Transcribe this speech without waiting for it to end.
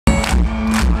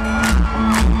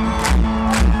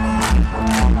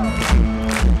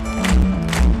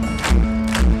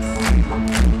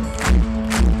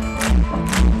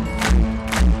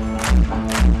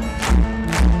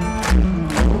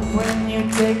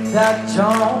that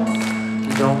jump,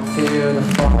 you don't fear the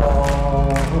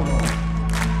fall.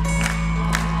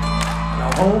 And I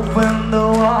hope when the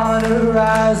water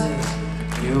rises,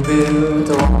 you build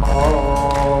a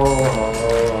wall.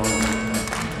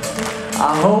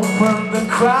 I hope when the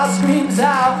crowd screams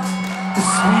out to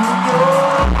sweep your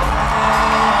hand.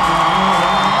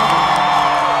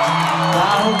 I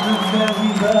hope if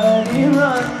everybody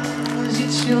runs, you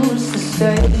choose to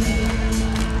stay.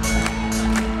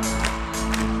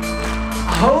 I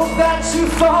hope that you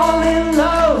fall in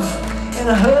love and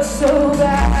it hurts so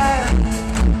bad.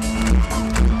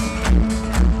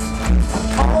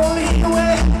 Only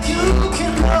way you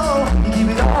can know, you give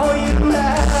it all you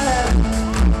have.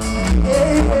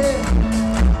 Yeah.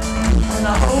 And I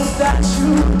hope that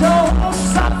you don't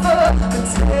suffer and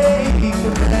take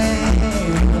the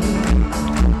pain.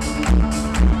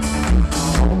 I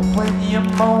hope when your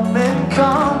moment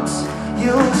comes,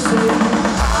 you'll say,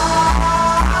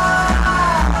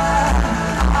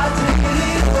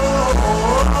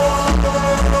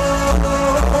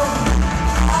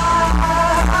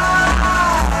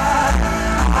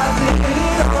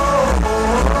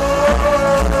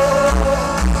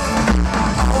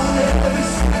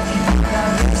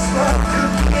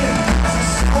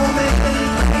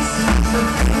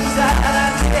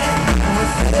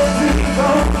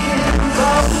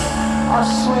 I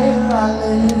swear I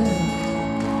live.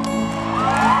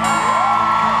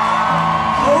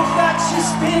 Hope that you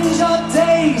spend your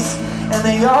days and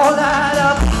they all add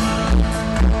up.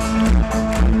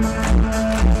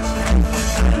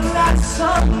 When that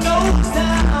sun goes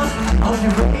down, hope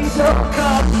you raise your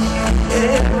cup.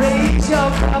 Yeah, raise your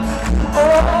cup. Oh,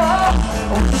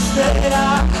 I wish that I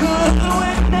could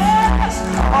witness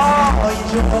all your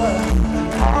joy,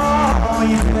 all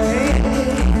your pain.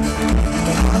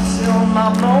 Until my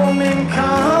moment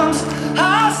comes,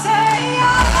 I'll say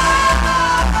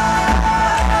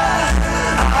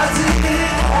I did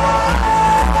it all.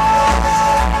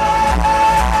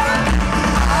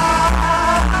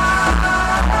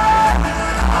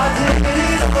 I did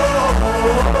it all.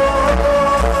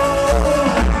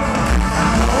 I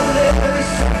know every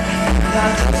second I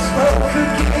just spoke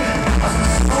again. I saw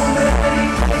so many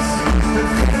places, the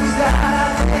things that I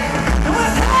did. And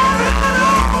with everyone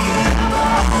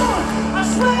I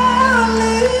swear I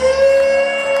live.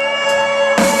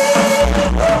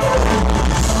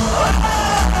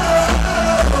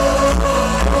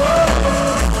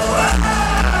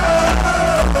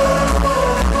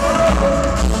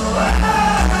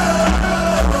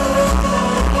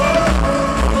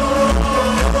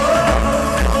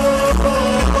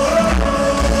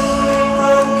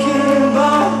 Broken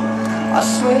bone, I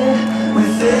swear,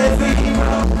 with every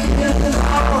broken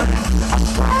bone.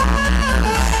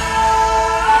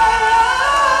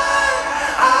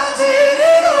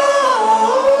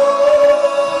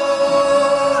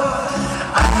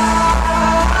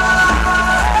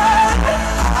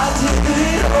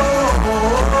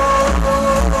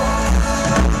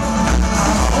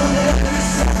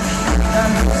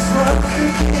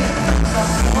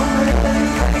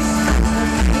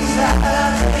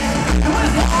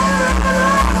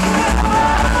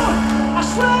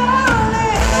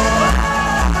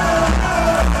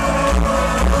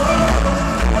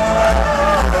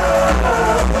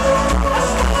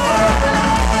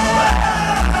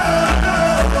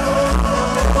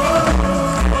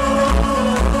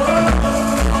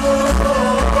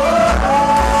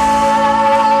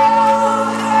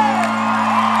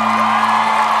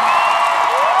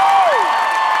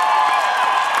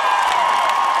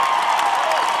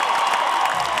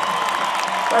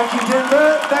 Thank you,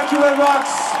 Denver. Thank you, Red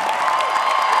Rocks.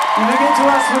 You big into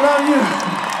us. We love you.